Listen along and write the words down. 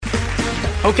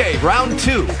Okay, round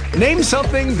two. Name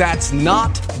something that's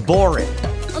not boring.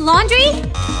 A laundry?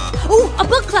 Ooh, a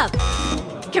book club.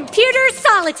 Computer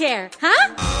solitaire,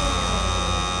 huh?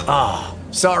 Ah,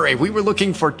 oh, sorry, we were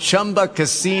looking for Chumba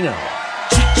Casino.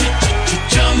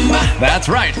 That's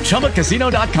right,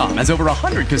 ChumbaCasino.com has over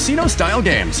 100 casino-style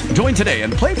games. Join today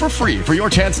and play for free for your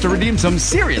chance to redeem some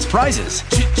serious prizes.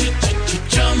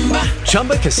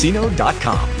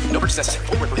 ChumbaCasino.com. No purchase necessary.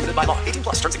 Void where prohibited by law. 18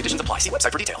 plus. Terms and conditions apply. See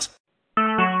website for details.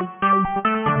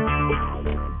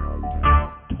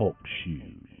 Talk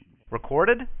shoes.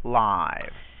 Recorded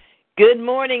live. Good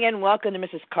morning and welcome to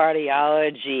Mrs.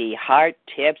 Cardiology. Heart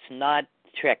tips, not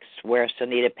tricks, where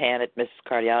Sunita Pandit, Mrs.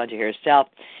 Cardiology herself,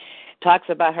 talks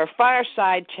about her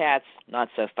fireside chats, not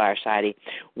so firesidey,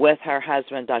 with her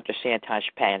husband, Dr. Santosh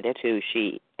Pandit, who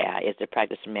she is the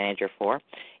practice manager for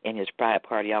in his private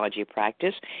cardiology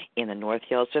practice in the North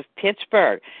Hills of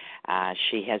Pittsburgh.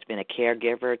 She has been a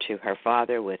caregiver to her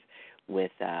father with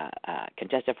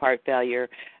congestive heart failure.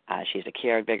 She's a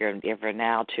caregiver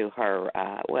now to her,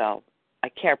 a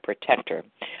care protector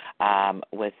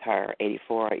with her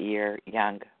 84-year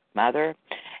young mother.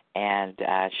 And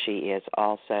she is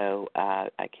also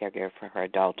a caregiver for her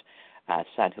adult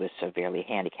son who is severely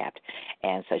handicapped.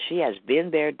 And so she has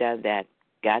been there, done that,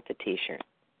 got the T-shirt,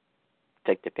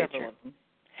 took the picture.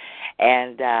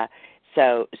 And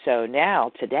so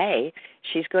now, today,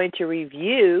 she's going to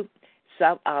review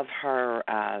some of her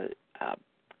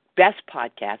best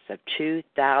podcasts of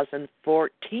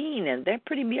 2014, and they're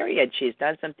pretty myriad. She's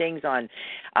done some things on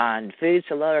foods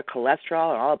to lower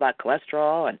cholesterol and all about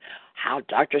cholesterol and how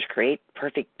doctors create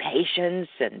perfect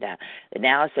patients and the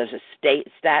analysis of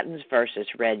statins versus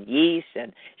red yeast.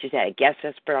 And she's had a guest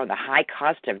expert on the high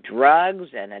cost of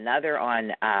drugs and another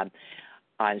on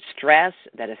stress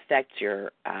that affects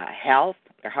your health,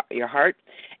 your heart,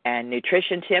 and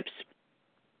nutrition tips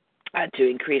to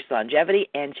increase longevity.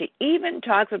 And she even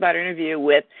talks about her interview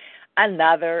with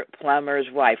another plumber's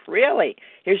wife. Really,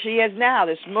 here she is now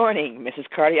this morning, Mrs.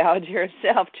 Cardiology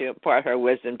herself, to impart her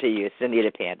wisdom to you,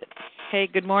 Sunita Pandit. Hey,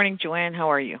 good morning, Joanne. How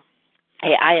are you?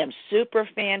 Hey, I am super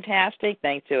fantastic,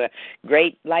 thanks to a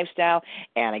great lifestyle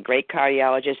and a great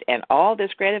cardiologist and all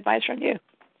this great advice from you.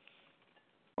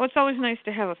 Well, it's always nice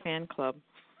to have a fan club.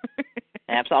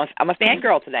 Absolutely. I'm a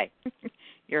fangirl today.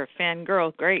 You're a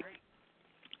fangirl. Great.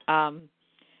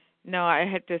 No, I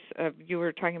had this, you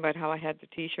were talking about how I had the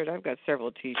T-shirt. I've got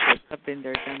several T-shirts. I've been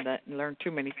there, done that, and learned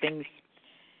too many things.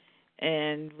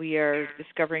 And we are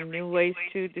discovering new ways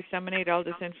to disseminate all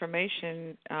this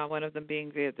information, one of them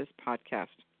being via this podcast.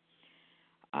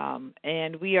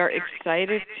 And we are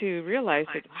excited to realize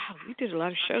that, wow, we did a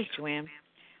lot of shows, Joanne.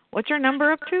 What's our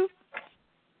number up to?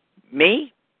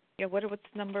 Me? Yeah, what's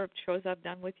the number of shows I've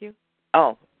done with you?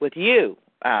 Oh, with you.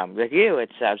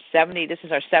 It's 70. This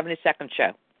is our 72nd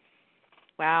show.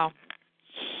 Wow.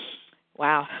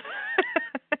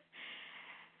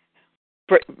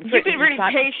 You've been really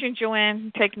patient,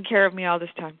 Joanne, taking care of me all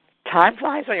this time. Time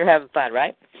flies when you're having fun,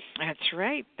 right? That's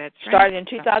right. Started in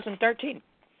 2013.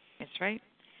 That's right.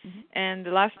 Mm-hmm. And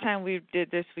the last time we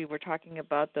did this, we were talking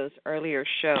about those earlier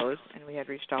shows, and we had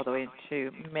reached all the way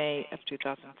into May of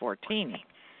 2014.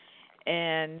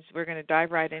 And we're going to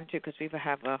dive right into, because we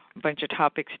have a bunch of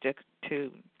topics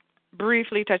to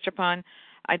briefly touch upon.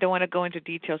 I don't want to go into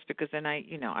details because then I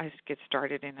just get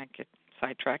started and I get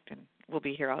sidetracked, and we'll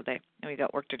be here all day, and we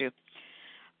got work to do.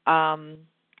 On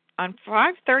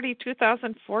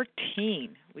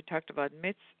 5/30/2014, we talked about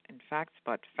myths and facts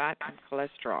about fat and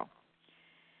cholesterol.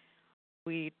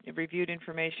 We reviewed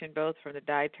information both from the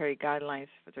dietary guidelines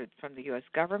from the U.S.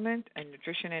 government and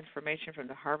nutrition information from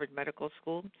the Harvard Medical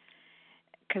School,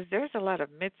 because there's a lot of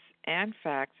myths and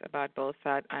facts about both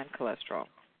fat and cholesterol.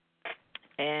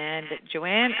 And,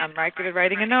 Joanne, I'm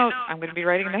writing a note. I'm going to be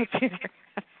writing notes here.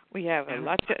 We have a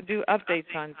lot to do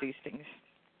updates on these things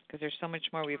because there's so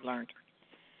much more we've learned,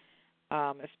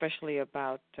 especially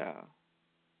about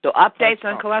So updates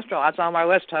on cholesterol. That's on my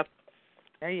list, huh?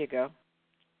 There you go.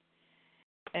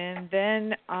 And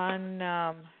then on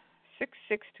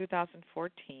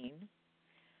 6/6/2014,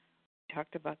 we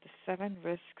talked about the 7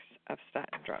 risks of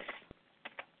statin drugs.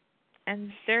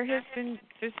 And there's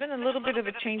been a little bit of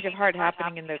a change of heart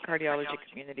happening in the cardiology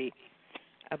community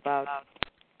about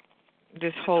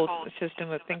this whole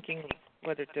system of thinking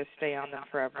whether to stay on them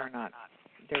forever or not.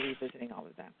 They're revisiting all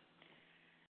of that.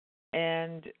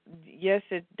 And yes,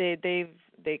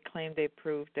 they claim they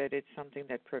proved that it's something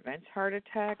that prevents heart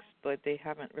attacks, but they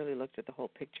haven't really looked at the whole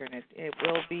picture. And it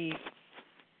will be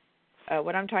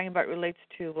what I'm talking about relates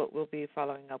to what we'll be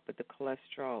following up with the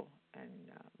cholesterol and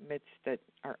myths that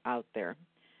are out there.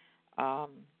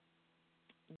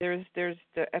 there's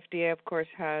the FDA, of course,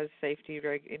 has safety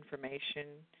information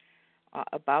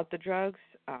about the drugs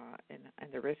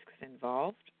and the risks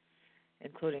involved,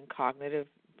 including cognitive,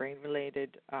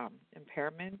 brain-related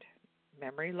impairment,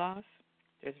 memory loss.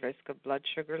 There's risk of blood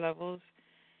sugar levels,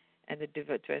 and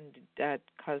that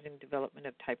causing development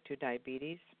of type 2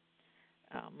 diabetes,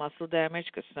 muscle damage,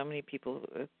 because so many people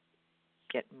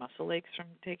get muscle aches from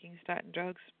taking statin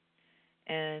drugs.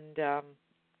 And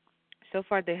so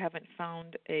far they haven't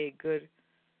found a good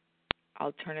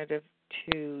alternative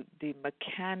to the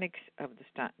mechanics of the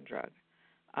statin drug,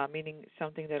 meaning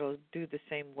something that will do the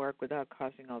same work without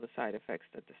causing all the side effects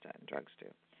that the statin drugs do.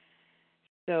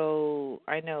 So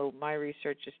I know my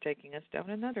research is taking us down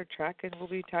another track, and we'll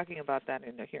be talking about that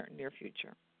in the near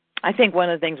future. I think one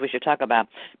of the things we should talk about,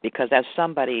 because as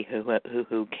somebody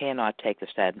who cannot take the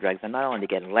statin drugs, and not only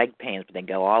get leg pains, but they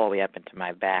go all the way up into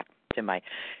my back, to my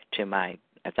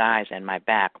thighs and my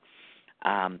back.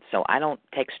 So I don't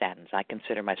take statins. I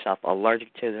consider myself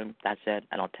allergic to them. That's it.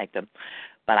 I don't take them.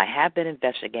 But I have been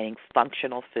investigating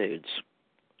functional foods,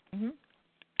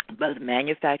 both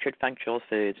manufactured functional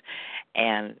foods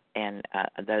and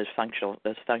those functional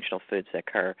foods that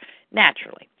occur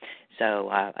naturally.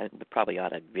 So we probably ought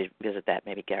to revisit that.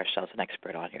 Maybe get ourselves an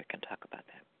expert on here who can talk about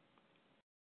that.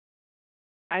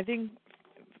 I think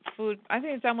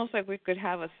it's almost like we could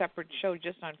have a separate show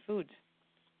just on foods.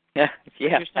 Yeah,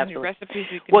 There's so many absolutely. recipes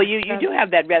we can. Well, you do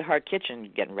have that Red Heart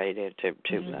Kitchen getting ready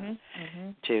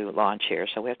to launch here,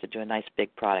 so we have to do a nice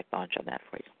big product launch on that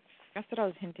for you. That's what I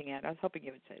was hinting at. I was hoping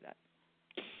you would say that.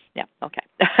 Yeah. Okay.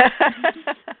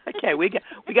 Okay, we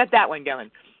got that one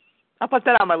going. I'll put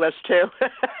that on my list too.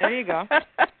 There you go.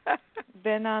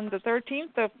 Then on the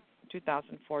 13th of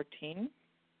 2014,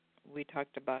 we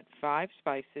talked about 5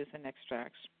 spices and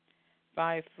extracts,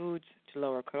 5 foods to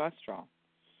lower cholesterol.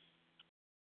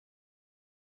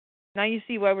 Now you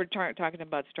see why we're talking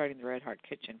about starting the Red Heart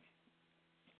Kitchen.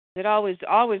 It always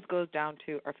goes down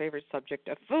to our favorite subject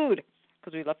of food,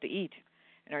 because we love to eat,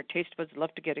 and our taste buds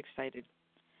love to get excited.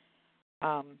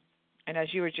 And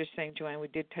as you were just saying, Joanne, we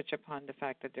did touch upon the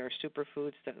fact that there are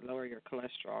superfoods that lower your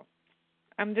cholesterol.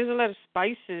 There's a lot of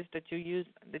spices that you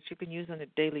can use on a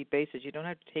daily basis. You don't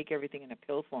have to take everything in a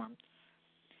pill form.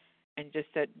 And just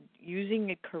that using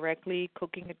it correctly,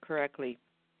 cooking it correctly,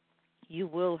 you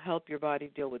will help your body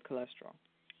deal with cholesterol.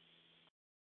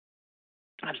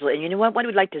 Absolutely. And you know what? What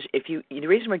we'd like to, the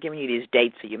reason we're giving you these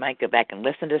dates, so you might go back and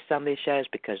listen to some of these shows,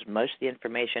 because most of the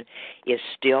information is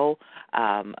still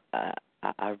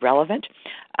relevant.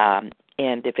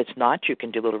 And if it's not, you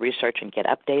can do a little research and get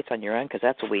updates on your own, because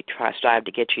that's what we strive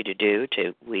to get you to do.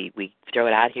 We throw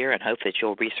it out here and hope that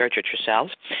you'll research it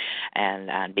yourselves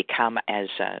and become, as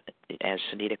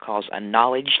Sunita calls, a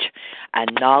knowledge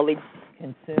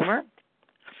consumer.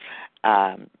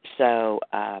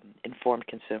 Informed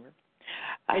consumer.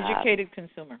 Educated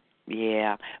consumer.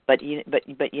 Yeah, but you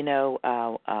know,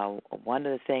 one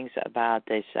of the things about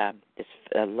this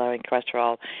lowering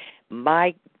cholesterol,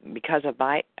 because of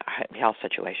my health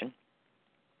situation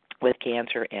with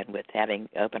cancer and with having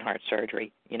open heart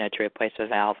surgery, to replace a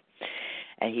valve,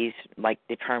 and he's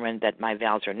determined that my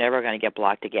valves are never going to get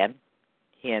blocked again.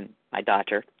 He and my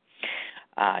doctor,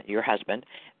 your husband,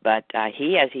 but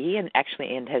he has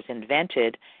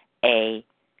invented a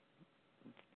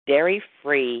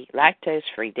dairy-free,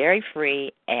 lactose-free,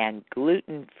 dairy-free, and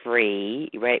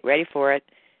gluten-free, ready for it,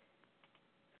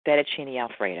 fettuccine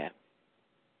Alfredo.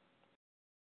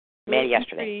 Made it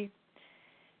yesterday.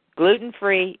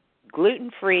 Gluten-free,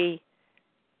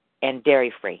 and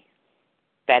dairy-free,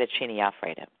 fettuccine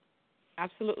Alfredo.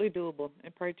 Absolutely doable.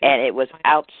 And it was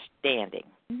outstanding.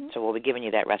 Mm-hmm. So we'll be giving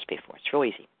you that recipe for it. It's real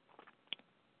easy.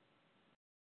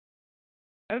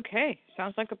 Okay,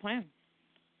 sounds like a plan.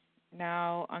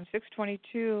 Now, on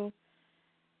 6/22,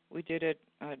 we did a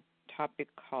topic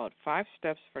called 5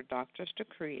 Steps for Doctors to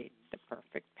Create the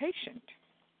Perfect Patient.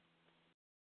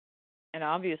 And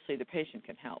obviously, the patient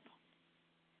can help.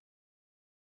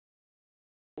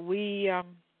 We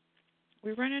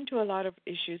run into a lot of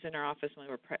issues in our office when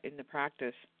we're in the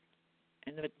practice,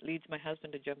 and it leads my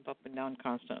husband to jump up and down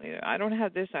constantly. I don't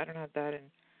have this, I don't have that, and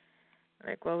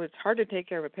well, it's hard to take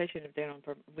care of a patient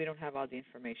if we don't have all the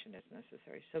information that's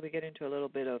necessary. So we get into a little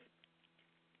bit of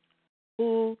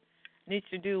who needs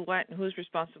to do what and who's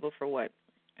responsible for what.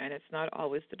 And it's not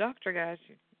always the doctor, guys.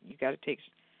 You got to take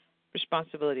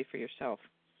responsibility for yourself.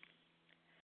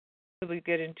 So we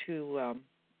get into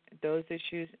those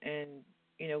issues, and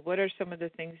what are some of the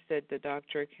things that the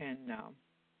doctor can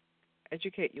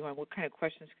educate you on? What kind of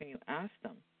questions can you ask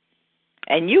them?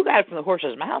 And you got it from the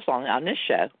horse's mouth on this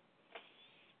show,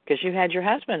 because you had your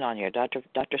husband on here, Dr.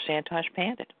 Santosh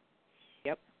Pandit.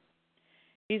 Yep.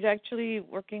 He's actually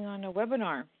working on a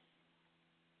webinar to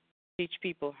teach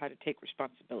people how to take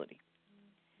responsibility.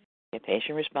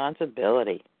 Patient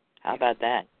responsibility. How about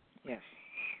that? Yes.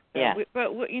 Yeah. We've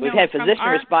had physician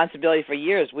responsibility for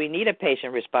years. We need a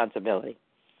patient responsibility.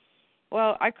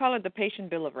 Well, I call it the patient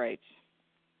bill of rights.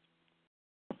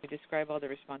 We describe all the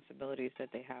responsibilities that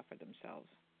they have for themselves.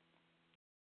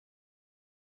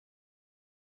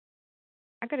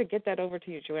 I got to get that over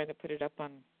to you, Joanne, to put it up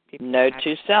on people. Note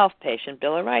to self, patient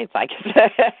bill of rights, I can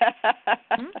say.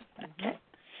 Okay.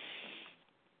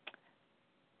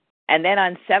 And then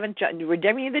on 7, we're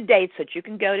giving you the dates that you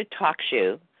can go to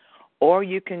TalkShoe, or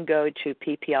you can go to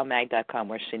pplmag.com,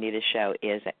 where Sunita's show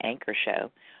is an anchor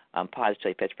show on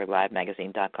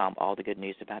PositivelyPittsburghLiveMagazine.com, all the good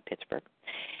news about Pittsburgh.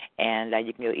 And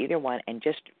you can go either one and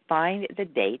just find the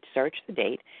date, search the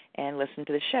date, and listen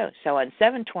to the show. So on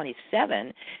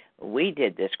 7/27, we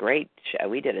did this great show.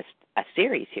 We did a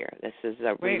series here. This is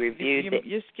we reviewed.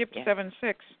 You skipped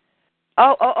 7/6.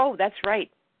 Oh, that's right.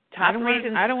 I don't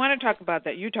want to talk about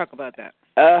that. You talk about that.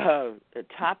 Oh, the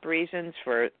top reasons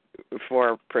for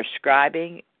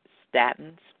prescribing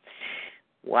statins.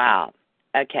 Wow.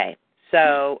 Okay.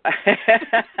 So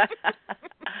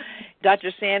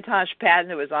Dr. Santosh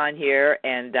Patton was on here,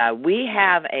 and we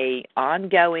have a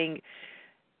ongoing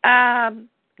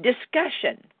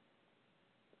discussion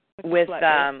with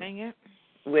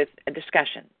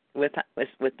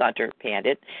Dr.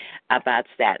 Pandit about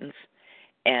statins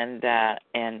and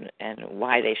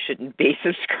why they shouldn't be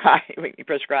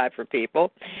prescribed for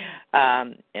people.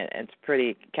 It's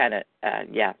pretty kind of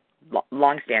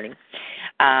long-standing.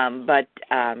 But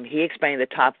he explained the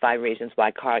top 5 reasons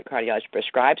why cardiologists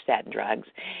prescribe statin drugs,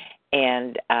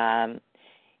 and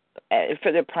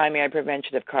for the primary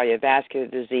prevention of cardiovascular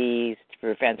disease, to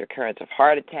prevent the occurrence of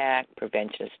heart attack,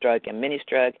 prevention of stroke and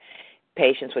mini-stroke.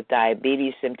 Patients with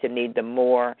diabetes seem to need them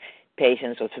more.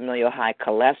 Patients with familial high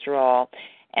cholesterol.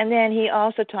 And then he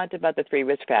also talked about the 3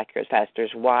 risk factors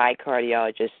why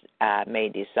cardiologists may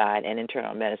decide, and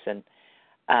internal medicine,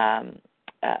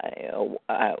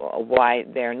 why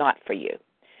they're not for you.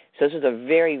 So this is a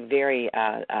very, very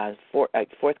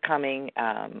forthcoming,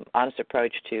 honest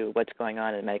approach to what's going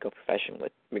on in the medical profession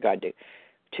with regard to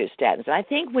statins. And I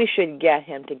think we should get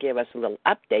him to give us a little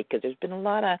update, because there's been a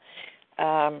lot of,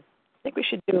 I think we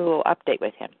should do a little update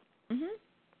with him. Mm-hmm.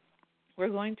 We're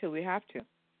going to. We have to.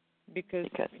 Because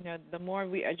the more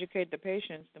we educate the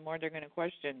patients, the more they're going to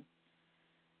question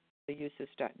the use of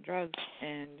statin drugs.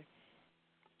 And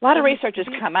a lot of research has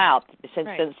come out since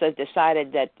they've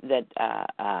decided that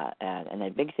and a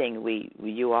big thing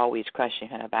you always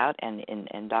question about,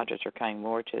 and doctors are coming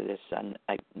more to this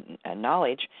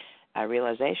knowledge,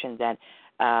 realization that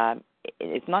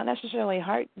it's not necessarily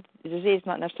heart disease,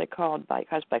 not necessarily caused by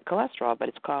cholesterol, but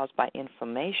it's caused by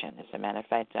inflammation. As a matter of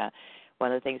fact,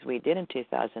 one of the things we did in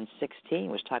 2016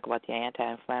 was talk about the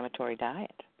anti-inflammatory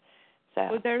diet. So,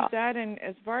 well, there's that, and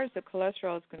as far as the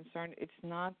cholesterol is concerned, it's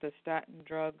not the statin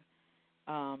drug.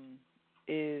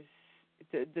 Is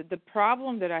the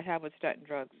problem that I have with statin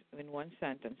drugs, in one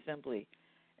sentence, simply,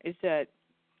 is that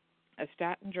a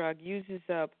statin drug uses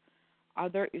up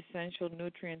other essential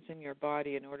nutrients in your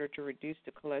body in order to reduce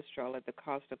the cholesterol at the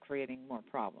cost of creating more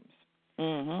problems.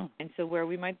 Mm-hmm. And so where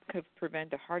we might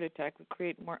prevent a heart attack, we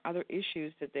create more other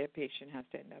issues that the patient has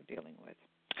to end up dealing with.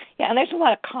 Yeah, and there's a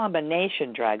lot of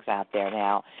combination drugs out there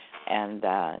now, and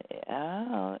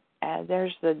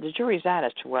there's the jury's out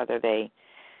as to whether they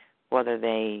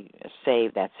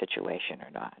save that situation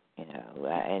or not.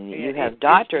 And you have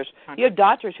doctors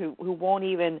who won't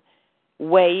even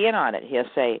weigh in on it. He'll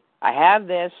say, "I have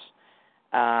this.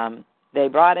 They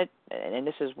brought it," and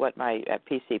this is what my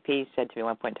PCP said to me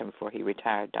one point in time before he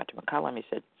retired, Dr. McCullum. He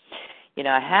said,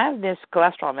 "I have this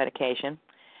cholesterol medication,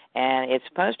 and it's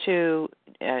supposed to,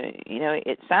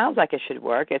 it sounds like it should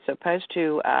work. It's supposed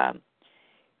to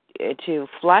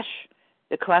flush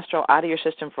the cholesterol out of your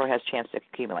system before it has a chance to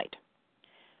accumulate."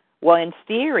 Well, in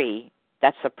theory,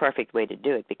 that's the perfect way to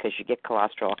do it, because you get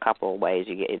cholesterol a couple of ways.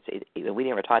 We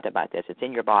never talked about this. It's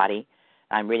in your body.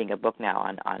 I'm reading a book now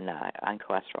on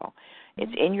cholesterol. Mm-hmm.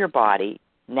 It's in your body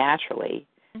naturally,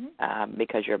 mm-hmm.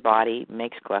 Because your body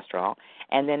makes cholesterol,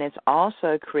 and then it's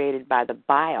also created by the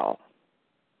bile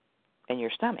in your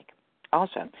stomach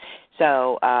also.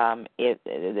 So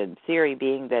the theory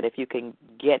being that if you can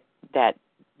get that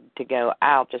to go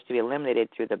out, just to be eliminated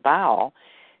through the bowel,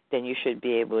 then you should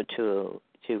be able to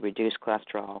reduce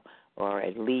cholesterol, or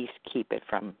at least keep it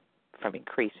from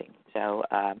increasing. So,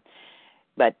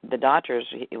 but the doctors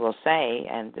will say,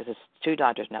 and this is 2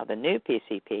 doctors now, the new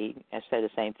PCP has said the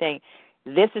same thing,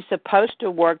 this is supposed to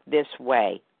work this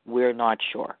way. We're not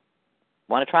sure.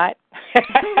 Want to try it?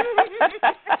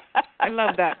 I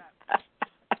love that.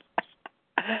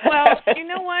 Well, you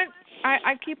know what?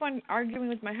 I keep on arguing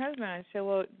with my husband. I say,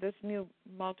 well, this new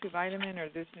multivitamin or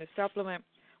this new supplement,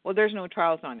 well, there's no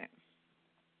trials on it.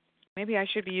 Maybe I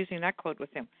should be using that quote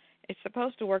with him. It's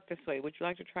supposed to work this way. Would you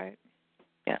like to try it?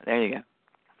 Yeah, there you go.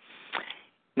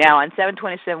 Now, on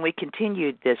 727, we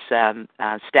continued this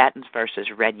statins versus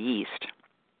red yeast,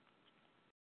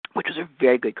 which was a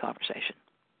very good conversation.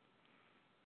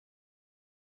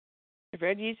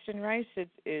 Red yeast and rice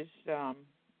is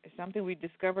something we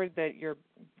discovered that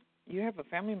you have a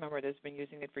family member that's been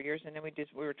using it for years, and then we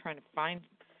were trying to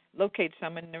locate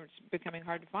some, and it's becoming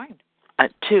hard to find.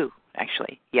 Two,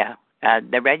 actually, yeah.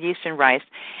 The red yeast and rice.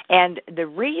 And the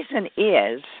reason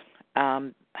is,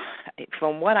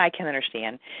 from what I can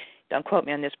understand, don't quote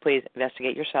me on this, please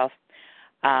investigate yourself,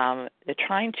 they're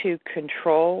trying to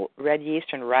control red yeast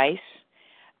and rice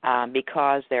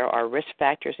because there are risk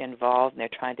factors involved, and they're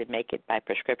trying to make it by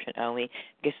prescription only.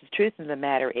 Because the truth of the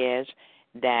matter is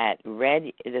that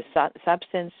the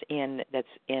substance that's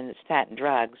in statin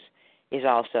drugs is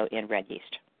also in red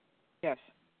yeast. Yes.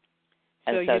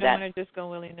 And so you don't want to just go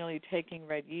willy-nilly taking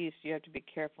red yeast. You have to be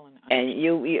careful. And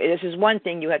this is one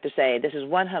thing you have to say. This is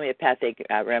one homeopathic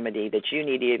remedy that you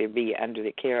need to either be under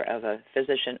the care of a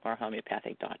physician or a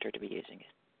homeopathic doctor to be using it.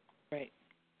 Right.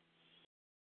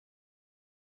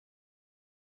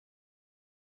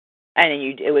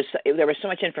 And there was so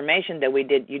much information that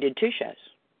you did 2 shows,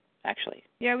 actually.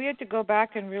 Yeah, we had to go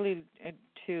back and really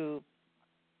to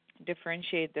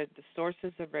differentiate the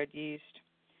sources of red yeast,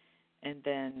 and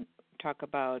then talk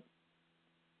about,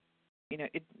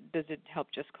 does it help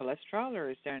just cholesterol,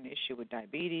 or is there an issue with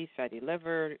diabetes, fatty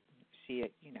liver,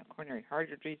 coronary heart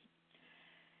disease?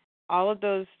 All of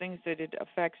those things that it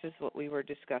affects is what we were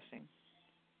discussing.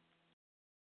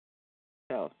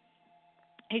 So,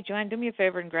 hey, Joanne, do me a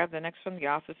favor and grab the next one. The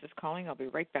office is calling. I'll be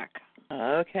right back.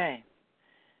 Okay.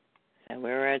 So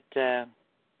we're at,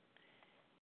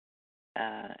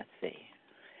 let's see.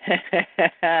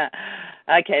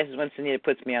 Okay, this is when Sunita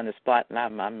puts me on the spot, and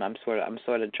I'm sort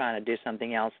of trying to do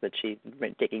something else that she's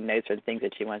taking notes on things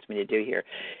that she wants me to do here.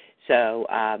 So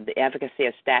the efficacy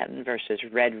of statin versus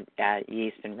red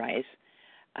yeast and rice.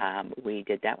 We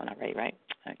did that one already, right?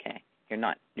 Okay.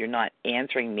 You're not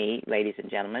answering me, ladies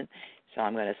and gentlemen. So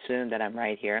I'm going to assume that I'm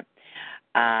right here.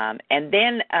 And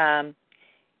then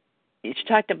you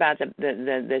talked about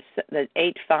the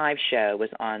 8-5 show was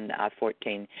on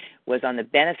 14, was on the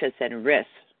benefits and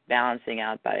risks, balancing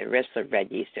out by the risks of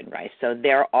red yeast and rice. So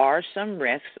there are some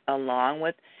risks along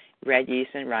with red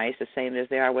yeast and rice, the same as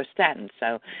there are with statins.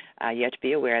 So you have to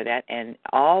be aware of that, and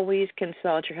always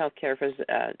consult your healthcare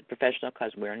professional,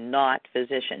 because we're not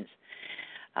physicians.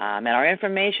 And our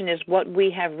information is what we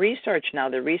have researched. Now,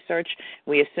 the research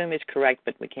we assume is correct,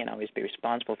 but we can't always be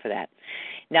responsible for that.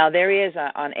 Now, there is,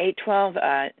 on 812,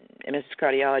 Mrs.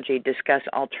 Cardiology discussed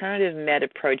alternative med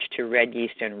approach to red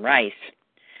yeast and rice.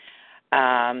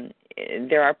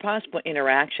 There are possible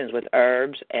interactions with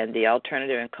herbs and the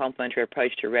alternative and complementary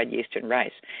approach to red yeast and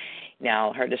rice.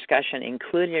 Now, her discussion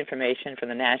included information from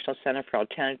the National Center for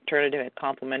Alternative and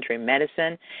Complementary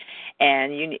Medicine,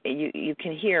 and you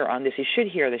can hear on this. You should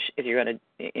hear this if you're going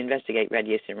to investigate red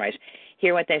yeast and rice.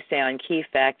 Hear what they say on key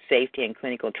facts, safety, and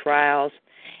clinical trials,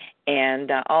 and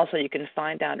also you can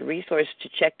find out resources to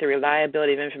check the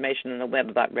reliability of information on the web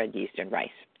about red yeast and rice.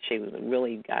 She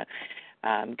really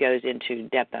goes into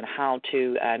depth on how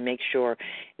to make sure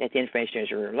that the information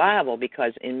is reliable,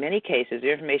 because in many cases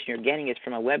the information you're getting is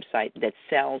from a website that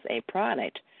sells a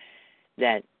product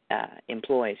that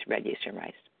employs red yeast and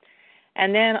rice.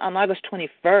 And then on August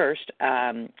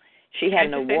 21st, she had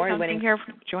an award-winning... here,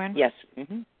 Joanne? Yes.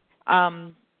 Mm-hmm.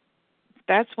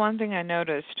 That's one thing I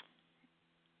noticed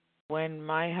when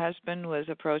my husband was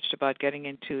approached about getting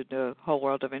into the whole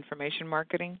world of information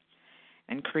marketing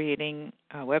and creating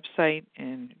a website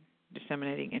and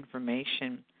disseminating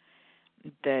information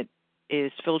that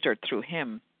is filtered through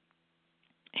him.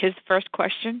 His first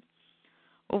question,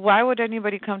 well, why would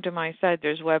anybody come to my site?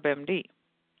 There's WebMD.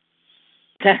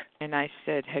 And I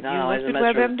said, have you looked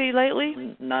at WebMD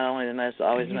lately? Not only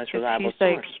always the most reliable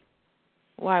source. Like,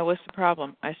 why? What's the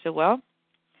problem? I said, well,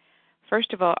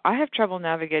 first of all, I have trouble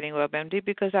navigating WebMD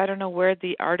because I don't know where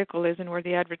the article is and where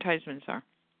the advertisements are.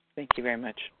 Thank you very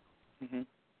much. Mm-hmm.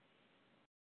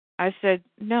 I said,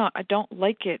 no, I don't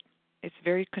like it. It's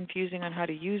very confusing on how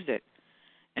to use it.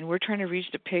 And we're trying to reach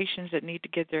the patients that need to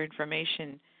get their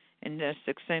information in a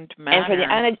succinct manner. And for the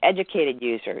uneducated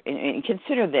user, and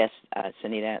consider this,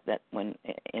 Sunita, that when,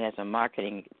 and as a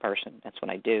marketing person, that's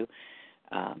what I do,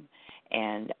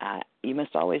 And you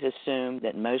must always assume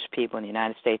that most people in the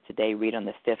United States today read on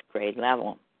the 5th grade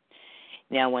level.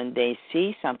 Now, when they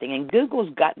see something, and Google's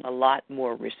gotten a lot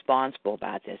more responsible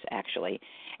about this, actually,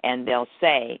 and they'll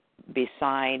say,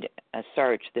 beside a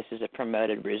search, this is a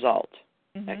promoted result,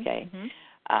 okay?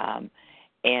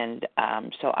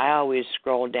 So I always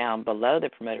scroll down below the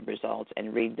promoted results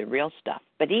and read the real stuff.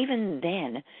 But even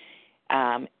then,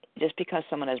 just because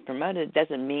someone has promoted it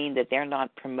doesn't mean that they're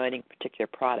not promoting a particular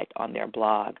product on their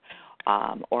blog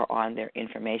or on their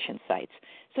information sites.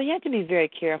 So you have to be very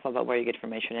careful about where you get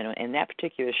information. And in that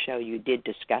particular show, you did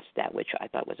discuss that, which I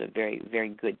thought was a very, very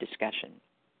good discussion.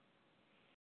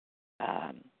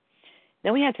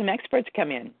 Then we had some experts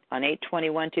come in. On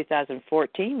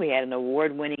 8/21/2014, we had an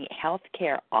award-winning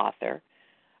healthcare author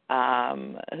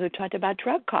who talked about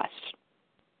drug costs.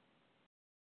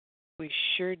 We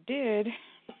sure did.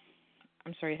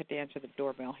 I'm sorry, I had to answer the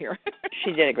doorbell here.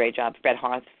 She did a great job. Fran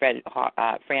Hawthorne.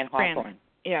 Fran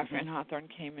Hawthorne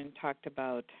came and talked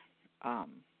about,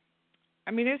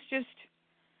 it's just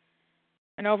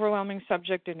an overwhelming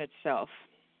subject in itself.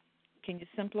 Can you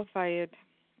simplify it?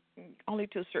 Only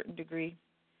to a certain degree.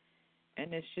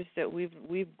 And it's just that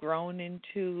we've grown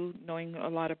into knowing a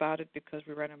lot about it because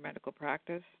we run a medical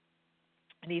practice.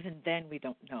 And even then we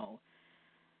don't know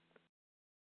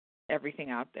everything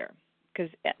out there,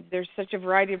 because there's such a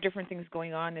variety of different things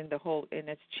going on and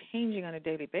it's changing on a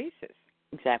daily basis.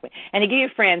 Exactly. And to give you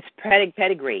Fran's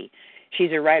pedigree,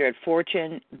 she's a writer at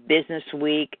Fortune, Business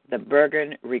Week, The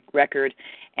Bergen Record,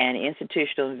 and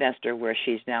Institutional Investor, where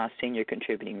she's now a senior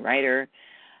contributing writer.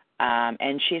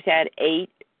 And she's had 8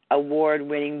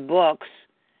 award-winning books,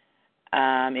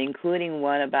 including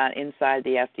one about inside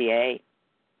the FDA.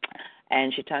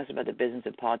 And she talks about the business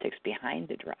and politics behind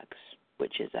the drugs,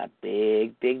 which is a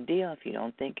big, big deal if you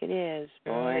don't think it is.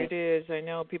 Boy. Oh, it is. I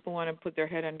know. People want to put their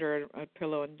head under a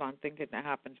pillow and not think it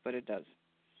happens, but it does.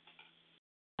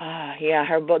 Yeah,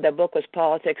 the book was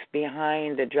Politics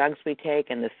Behind the Drugs We Take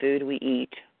and the Food We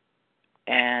Eat.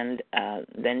 And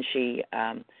then she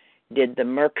did The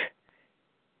Merck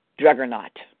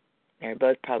Druggernaut. They're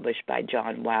both published by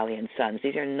John Wiley and Sons.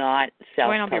 These are not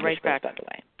self-published books, by the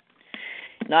way.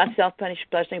 Not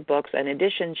self-publishing books. In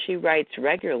addition, she writes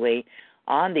regularly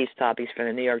on these topics for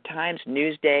the New York Times,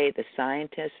 Newsday, The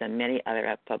Scientist, and many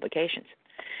other publications.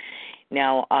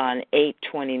 Now, on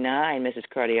 8/29, Mrs.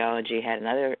 Cardiology had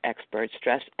another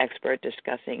stress expert,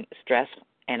 discussing stress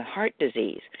and heart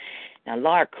disease. Now,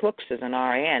 Laura Cooks is an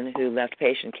RN who left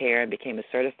patient care and became a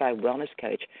certified wellness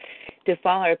coach to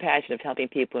follow her passion of helping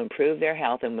people improve their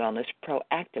health and wellness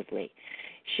proactively.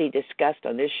 She discussed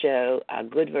on this show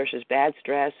good versus bad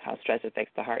stress, how stress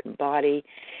affects the heart and body,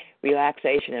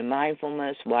 relaxation and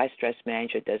mindfulness, why stress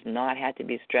management does not have to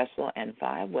be stressful, and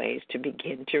 5 ways to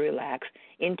begin to relax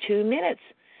in 2 minutes.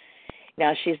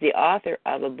 Now, she's the author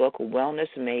of a book,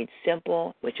 Wellness Made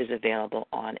Simple, which is available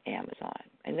on Amazon.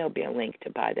 And there'll be a link to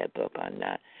buy that book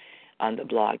on the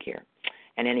blog here.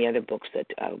 And any other books that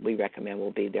we recommend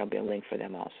there'll be a link for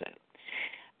them also.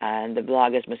 And the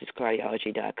blog is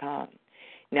mrscardiology.com.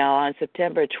 Now, on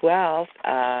September 12th,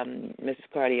 Mrs.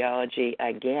 Cardiology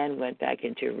again went back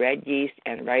into red yeast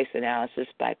and rice analysis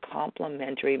by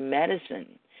complementary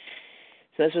medicine.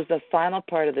 So this was the final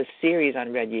part of the series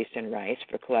on red yeast and rice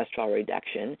for cholesterol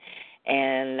reduction,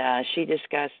 and she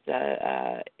discussed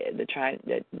the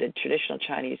traditional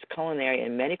Chinese culinary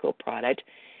and medical product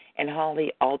and how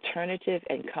the alternative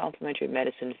and complementary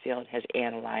medicine field has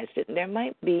analyzed it. And there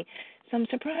might be some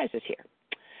surprises here.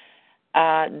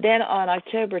 Then on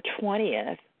October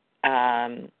 20th,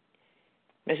 Mrs.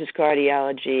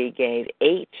 Cardiology gave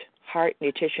 8 heart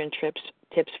nutrition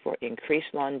tips for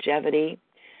increased longevity.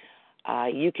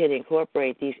 You can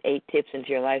incorporate these 8 tips into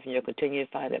your life, and you'll continue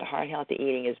to find that heart-healthy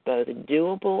eating is both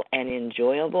doable and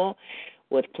enjoyable.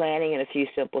 With planning and a few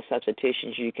simple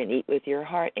substitutions, you can eat with your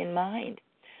heart in mind.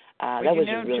 That was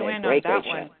really Joanne, a great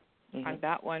show. Mm-hmm. On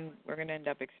that one, we're going to end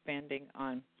up expanding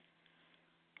on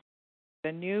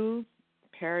the new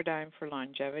paradigm for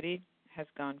longevity has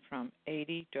gone from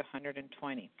 80 to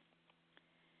 120.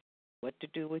 What to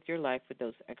do with your life with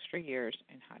those extra years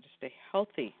and how to stay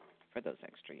healthy for those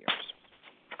extra years.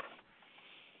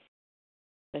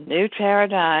 The new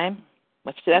paradigm,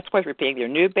 that's worth repeating, your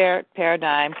new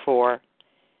paradigm for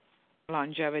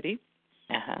longevity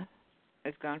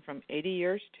has gone from 80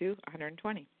 years to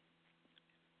 120.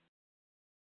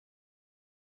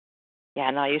 Yeah,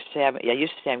 no, I used to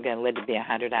say I'm going to live to be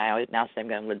 100. I now say I'm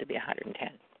going to live to be 110.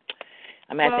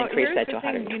 I'm going to have to increase that to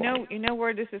 120. You know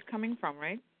where this is coming from,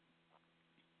 right?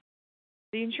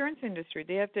 The insurance industry.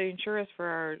 They have to insure us for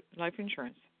our life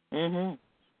insurance. Mm-hmm.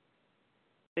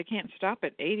 They can't stop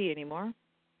at 80 anymore.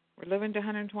 We're living to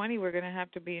 120. We're going to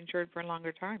have to be insured for a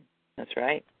longer time. That's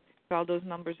right. So all those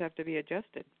numbers have to be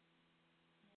adjusted.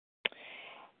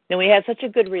 And we had such a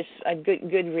good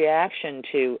reaction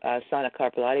to Sana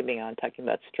Cardiology being on, talking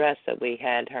about stress, that we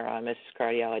had her on Mrs.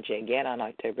 Cardiology again on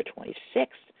October 26th,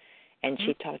 and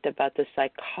she talked about the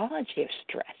psychology of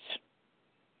stress.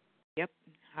 Yep,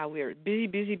 how we're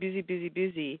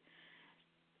busy,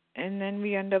 and then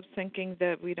we end up thinking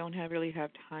that we don't really have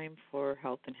time for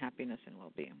health and happiness and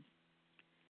well-being.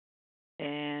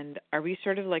 And are we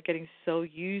sort of like getting so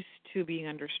used to being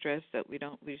under stress that we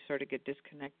sort of get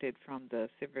disconnected from the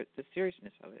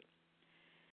seriousness of it?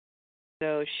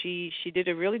 So she did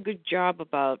a really good job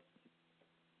about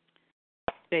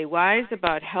stay wise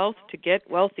about health to get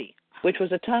wealthy, which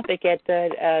was a topic at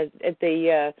the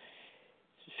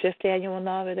 5th annual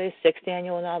NAVA Day, 6th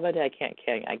annual NAVA Day. I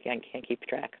can't keep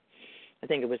track. I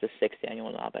think it was the 6th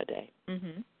annual NAVA Day.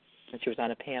 Mm-hmm. And she was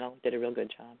on a panel, did a real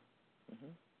good job.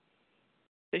 Mm-hmm.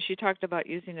 So she talked about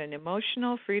using an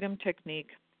emotional freedom technique,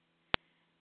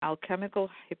 alchemical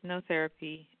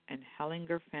hypnotherapy, and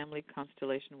Hellinger family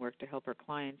constellation work to help her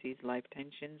clients ease life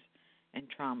tensions and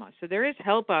trauma. So there is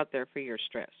help out there for your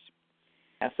stress.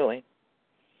 Absolutely.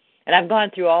 And I've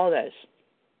gone through all of those.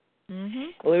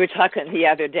 Mm-hmm. We were talking the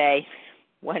other day,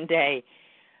 one day,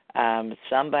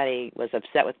 somebody was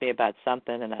upset with me about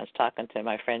something, and I was talking to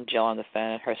my friend Jill on the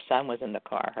phone. Her son was in the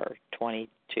car, her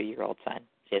 22-year-old son.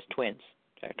 She has twins.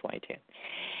 They're 22.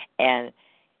 And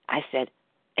I said,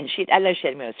 I know she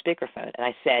had me on a speakerphone, and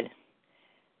I said,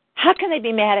 how can they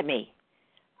be mad at me?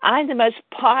 I'm the most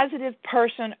positive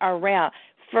person around.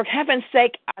 For heaven's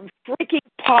sake, I'm freaking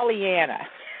Pollyanna.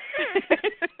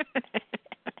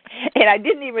 And I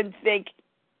didn't even think,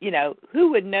 who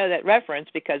would know that reference,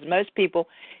 because most people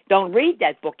don't read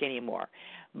that book anymore.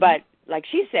 But like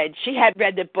she said, she had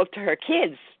read the book to her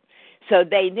kids, so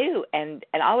they knew. And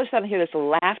all of a sudden I hear this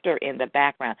laughter in the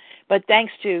background. But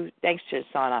thanks to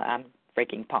Sana, I'm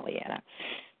freaking Pollyanna.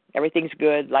 Everything's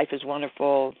good. Life is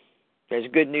wonderful. There's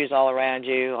good news all around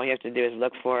you. All you have to do is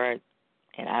look for it.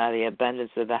 And out of the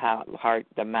abundance of the heart,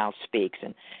 the mouth speaks.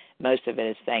 And most of it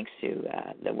is thanks to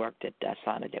the work that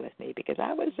Sana did with me, because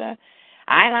I was,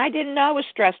 I didn't know I was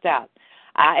stressed out.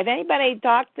 If anybody I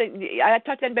talked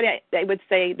to anybody, they would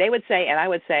say, and I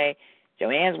would say,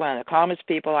 Joanne's one of the calmest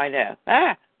people I know.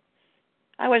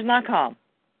 I was not calm.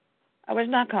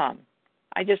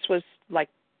 I just was like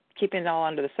keeping it all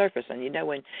under the surface. And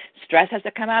when stress has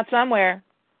to come out somewhere,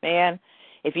 man,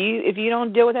 if you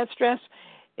don't deal with that stress,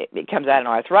 it comes out in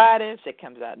arthritis, it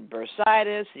comes out in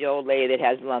bursitis. The old lady that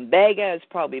has lumbago is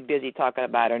probably busy talking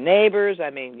about her neighbors.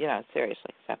 I mean,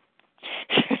 seriously. So.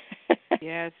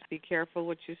 Yes, be careful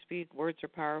what you speak. Words are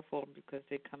powerful because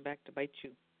they come back to bite you.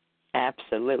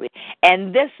 Absolutely.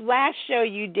 And this last show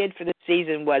you did for the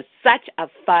season was such a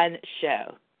fun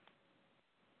show.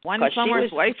 One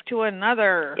plumber's wife to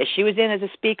another. Yeah, she was in as a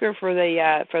speaker for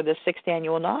the 6th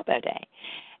annual NAVA Day.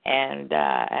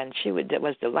 And she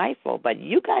was delightful. But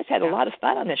you guys had a lot of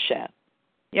fun on this show.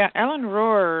 Yeah, Ellen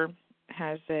Rohr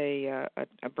has a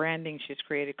branding she's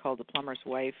created called the Plumber's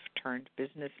Wife turned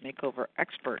business makeover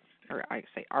expert, or I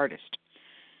say artist.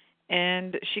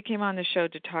 And she came on the show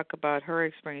to talk about her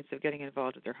experience of getting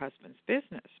involved with her husband's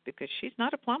business, because she's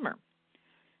not a plumber,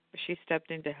 but she stepped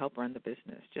in to help run the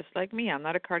business. Just like me, I'm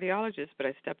not a cardiologist, but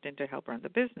I stepped in to help run the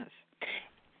business.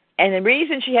 And the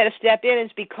reason she had to step in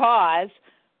is because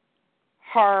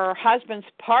her husband's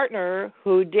partner,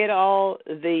 who did all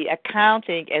the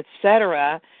accounting,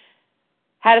 etc.,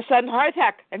 had a sudden heart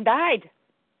attack and died.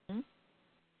 Mm-hmm.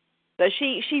 So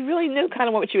she really knew kind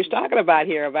of what she was talking about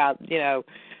here, about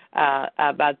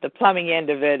about the plumbing end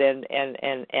of it and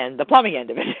the plumbing end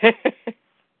of it.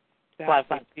 A lot of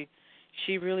fun.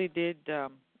 She really did,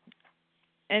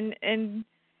 and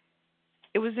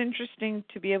it was interesting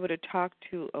to be able to talk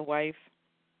to a wife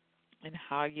and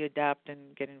how you adapt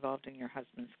and get involved in your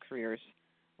husband's careers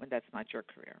when that's not your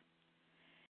career.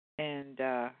 And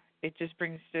it just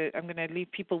brings I'm going to leave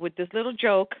people with this little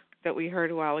joke that we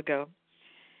heard a while ago.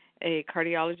 A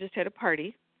cardiologist had a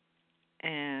party,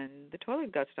 and the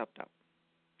toilet got stopped up.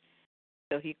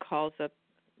 So he calls up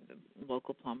the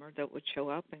local plumber that would show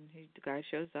up, and the guy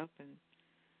shows up, and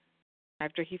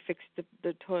after he fixed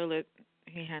the toilet,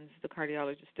 he hands the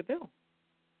cardiologist a bill.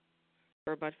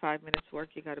 For about 5 minutes work,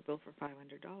 he got a bill for $500.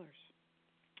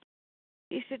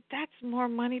 He said, that's more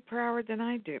money per hour than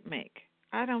I do make.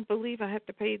 I don't believe I have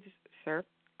to pay this, sir.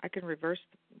 I can reverse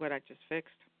what I just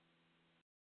fixed.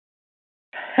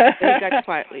 So he got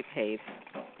quietly paid.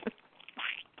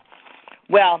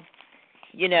 Well,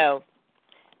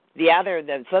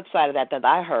 the flip side of that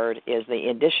I heard is the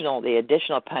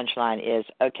additional punchline is,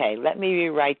 okay, let me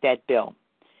rewrite that bill.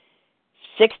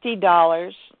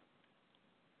 $60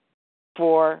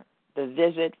 for the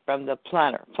visit from the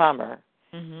plumber.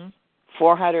 Mm-hmm.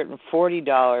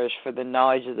 $440 for the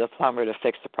knowledge of the plumber to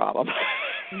fix the problem.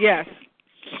 Yes.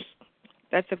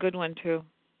 That's a good one, too.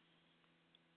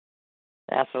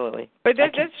 Absolutely. But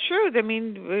that's true. I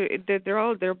mean,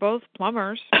 they're both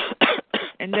plumbers.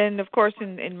 And then, of course,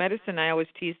 in medicine, I always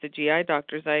tease the GI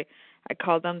doctors. I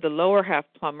call them the lower half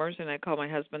plumbers, and I call my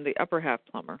husband the upper half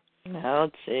plumber. Oh,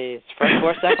 geez. First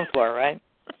floor, second floor, right?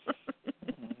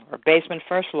 Or basement,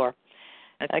 first floor.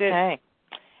 That's okay. It.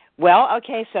 Well,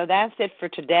 okay, so that's it for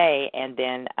today, and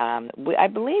then I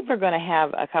believe we're going to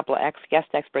have a couple of guest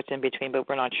experts in between, but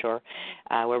we're not sure.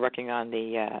 We're working on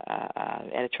the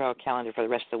editorial calendar for the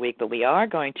rest of the week, but we are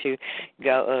going to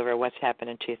go over what's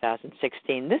happened in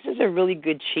 2016. This is a really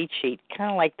good cheat sheet, kind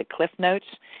of like the Cliff Notes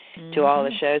to all the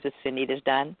shows that Sunita's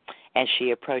done, as she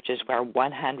approaches our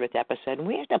 100th episode. And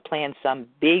we have to plan some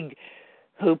big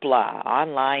hoopla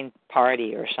online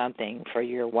party or something for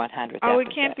your 100th Oh,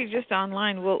 episode. it can't be just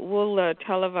online. We'll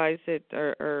televise it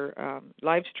or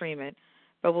live stream it,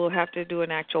 but we'll have to do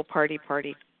an actual party.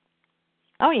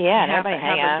 Oh yeah, and everybody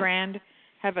hang out.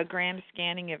 Have a grand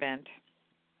scanning event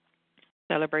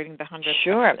celebrating the 100th.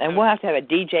 Sure, episode. And we'll have to have a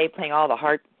DJ playing all the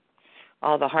heart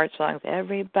songs.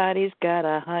 Everybody's got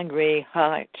a hungry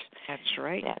heart. That's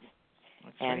right. Yes.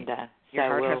 That's and right. Your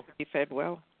heart has to be fed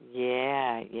well.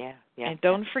 Yeah. And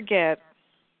don't forget,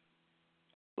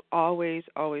 always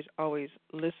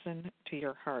listen to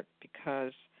your heart,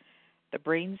 because the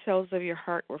brain cells of your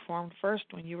heart were formed first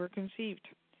when you were conceived,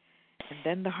 and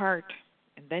then the heart,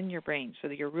 and then your brain. So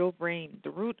that your real brain,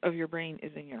 the root of your brain,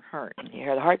 is in your heart. You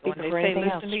hear the heartbeat when before they say anything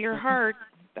listen else. to your heart,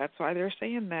 that's why they're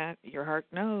saying that. Your heart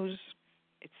knows.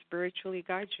 It spiritually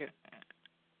guides you.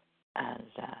 And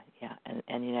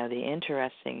you know, the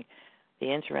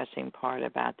interesting part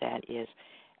about that is,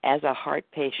 as a heart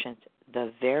patient,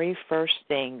 the very first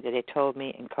thing that they told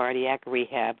me in cardiac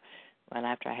rehab,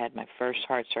 after I had my first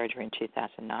heart surgery in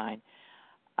 2009,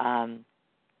 a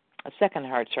second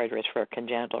heart surgery is for a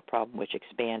congenital problem which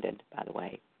expanded, by the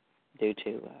way, due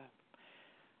to,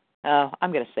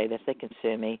 I'm going to say this, they can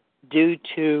sue me, due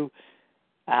to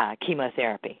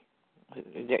chemotherapy.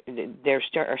 There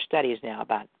are studies now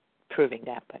about proving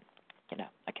that, but, you know,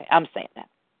 okay, I'm saying that.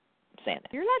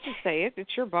 You're allowed to say it.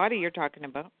 It's your body you're talking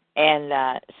about.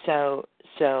 And so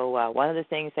one of the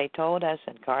things they told us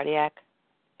in cardiac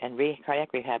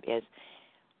rehab is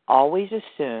always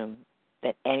assume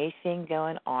that anything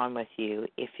going on with you,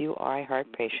 if you are a heart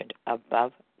patient,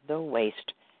 above the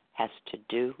waist, has to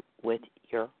do with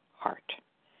your heart.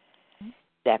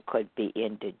 That could be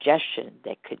indigestion.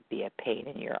 That could be a pain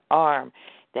in your arm.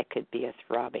 That could be a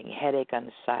throbbing headache on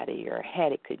the side of your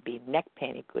head. It could be neck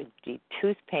pain. It could be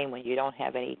tooth pain when you don't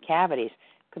have any cavities.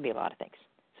 It could be a lot of things.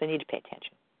 So you need to pay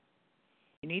attention.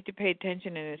 You need to pay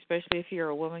attention, and especially if you're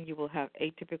a woman, you will have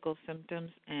atypical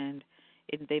symptoms, and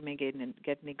they may get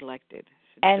neglected.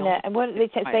 So and what they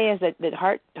say is that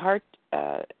heart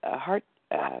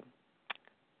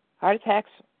attacks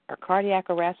or cardiac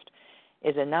arrest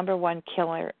is the number one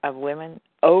killer of women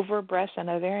over breast and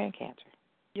ovarian cancer.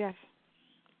 Yes.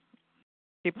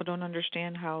 People don't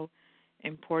understand how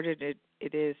important it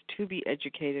is to be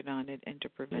educated on it and to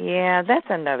prevent it. Yeah, that's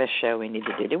another show we need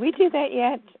to do. Did we do that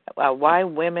yet? Why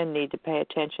women need to pay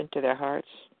attention to their hearts?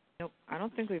 Nope, I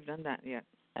don't think we've done that yet.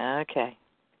 Okay,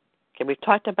 we've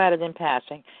talked about it in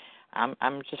passing.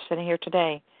 I'm just sitting here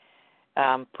today,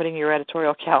 putting your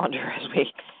editorial calendar as we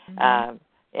speak. I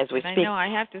know I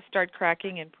have to start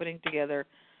cracking and putting together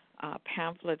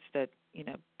pamphlets that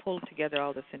pull together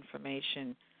all this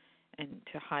information and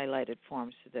to highlighted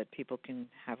forms so that people can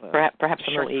have perhaps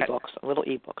some little e-books. Little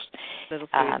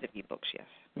series of e-books, yes.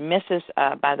 Mrs.,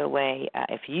 by the way,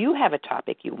 if you have a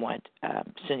topic you want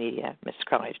Sunita, Mrs.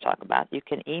 Cardiology, to talk about, you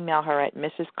can email her at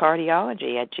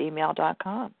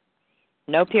mrscardiology@gmail.com.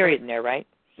 No period in there, right?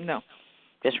 No.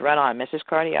 Just run on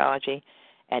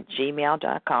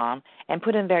mrscardiology@gmail.com and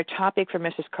put in their topic for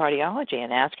Mrs. Cardiology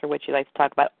and ask her what you'd like to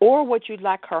talk about or what you'd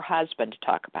like her husband to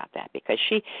talk about that, because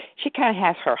she kind of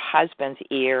has her husband's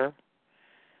ear.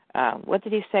 What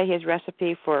did he say his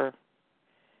recipe?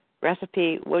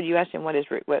 Would you ask him what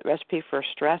recipe for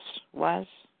stress was?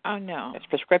 Oh, no. His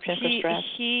prescription for stress?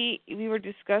 We were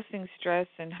discussing stress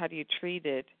and how do you treat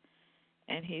it,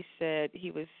 and he said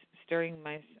he was stirring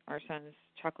our son's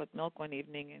chocolate milk one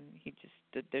evening, and he just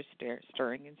stood there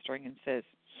stirring and says,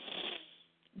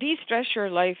 de-stress your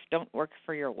life, don't work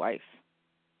for your wife.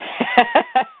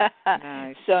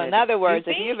 Nice. So in other words,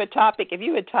 if you have a topic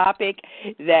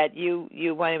that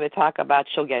you want him to talk about,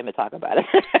 she'll get him to talk about it.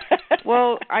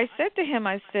 Well, I said to him,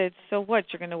 I said, so what,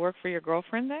 you're going to work for your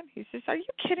girlfriend then? He says, are you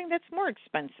kidding? That's more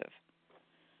expensive.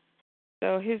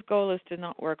 So his goal is to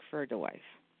not work for the wife.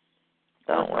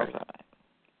 Don't work for the wife.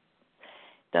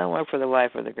 Don't work for the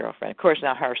wife or the girlfriend. Of course,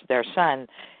 now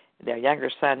their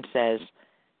younger son says,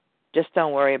 just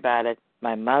don't worry about it.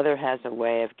 My mother has a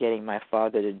way of getting my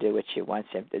father to do what she wants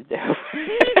him to do.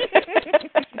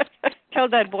 Tell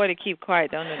that boy to keep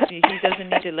quiet. He doesn't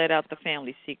need to let out the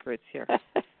family secrets here.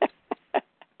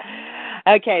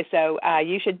 Okay, so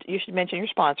you should mention your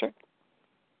sponsor.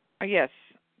 Yes,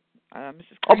 Mrs.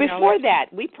 Oh, before that,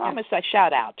 we promised a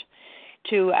shout out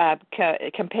to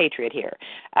compatriot here,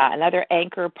 another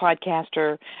anchor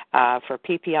podcaster for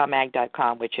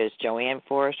PPLmag.com, which is Joanne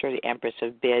Forrester, the Empress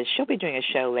of Biz. She'll be doing a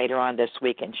show later on this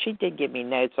week, and she did give me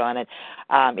notes on it.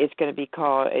 It's going to be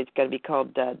called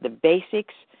the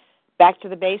Basics, Back to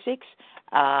the Basics,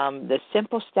 the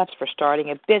Simple Steps for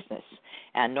Starting a Business.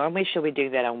 And normally she'll be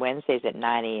doing that on Wednesdays at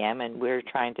 9 a.m., and we're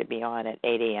trying to be on at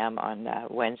 8 a.m. on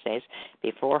Wednesdays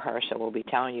before her, so we'll be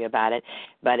telling you about it.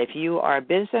 But if you are a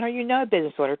business owner, you know a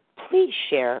business owner, please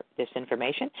share this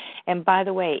information. And by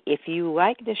the way, if you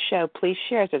like this show, please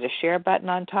share it. There's a share button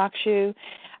on TalkShoe.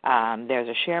 There's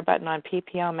a share button on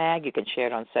PPL Mag. You can share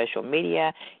it on social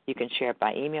media. You can share it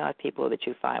by email at people that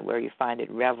you find where you find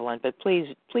it relevant. But please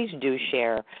do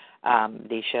share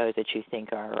these shows that you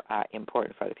think are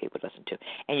important for other people to listen to.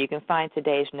 And you can find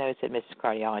today's notes at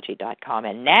mrscardiology.com.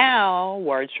 And now,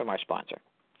 words from our sponsor.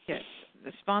 Yes,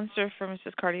 the sponsor for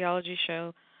Mrs. Cardiology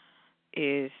show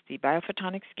is the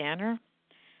Biophotonic Scanner,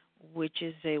 which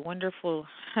is a wonderful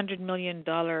 $100 million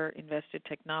invested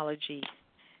technology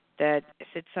that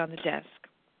sits on the desk.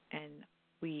 And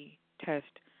we test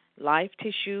live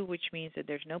tissue, which means that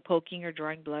there's no poking or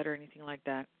drawing blood or anything like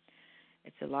that.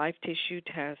 It's a live tissue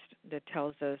test that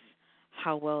tells us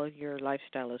how well your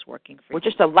lifestyle is working for you. Well,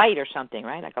 just a light or something,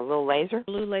 right? Like a little laser?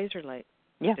 Blue laser light.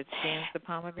 Yeah. That scans the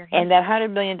palm of your hand. And that $100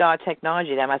 million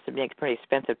technology, that must have been a pretty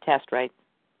expensive test, right?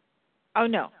 Oh,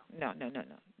 no.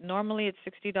 Normally it's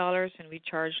 $60, and we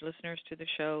charge listeners to the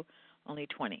show only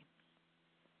 $20.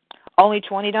 Only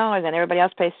 $20, and everybody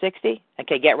else pays $60?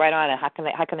 Okay, get right on it. How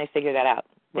can they figure that out?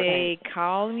 They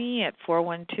call me at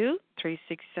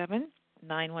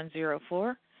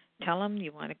 412-367-9104. Tell them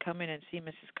you want to come in and see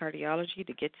Mrs. Cardiology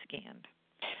to get scanned.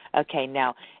 Okay,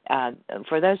 now,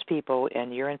 for those people,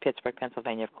 and you're in Pittsburgh,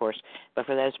 Pennsylvania, of course, but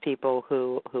for those people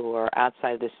who are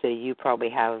outside the city, you probably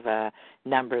have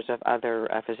numbers of other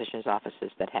physicians' offices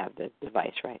that have the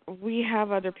device, right? We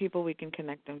have other people we can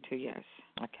connect them to, yes.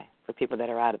 Okay, for people that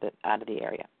are out of the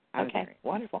area. Okay,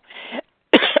 wonderful.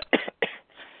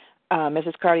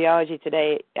 Mrs. Cardiology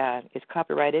today is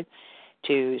copyrighted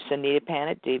to Sunita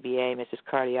Panit, DBA Mrs.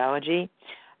 Cardiology,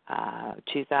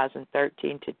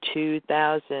 2013 to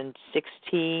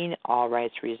 2016, all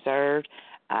rights reserved.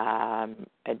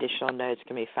 Additional notes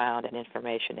can be found and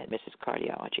information at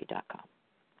mrscardiology.com.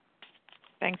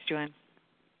 Thanks, Joanne.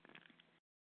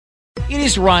 It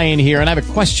is Ryan here, and I have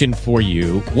a question for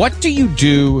you. What do you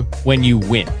do when you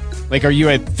win? Like, are you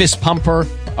a fist pumper,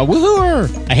 a woo-hooer,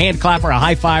 a hand clapper, a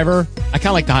high fiver? I kind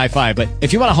of like the high five, but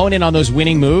if you want to hone in on those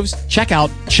winning moves, check out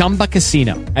Chumba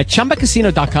Casino. At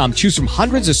ChumbaCasino.com, choose from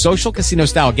hundreds of social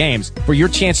casino-style games for your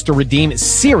chance to redeem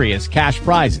serious cash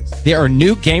prizes. There are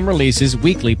new game releases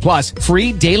weekly, plus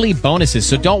free daily bonuses,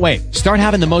 so don't wait. Start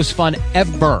having the most fun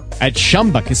ever at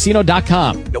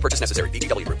ChumbaCasino.com. No purchase necessary.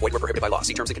 VGW Group. Void where prohibited by law.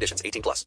 See terms and conditions. 18+.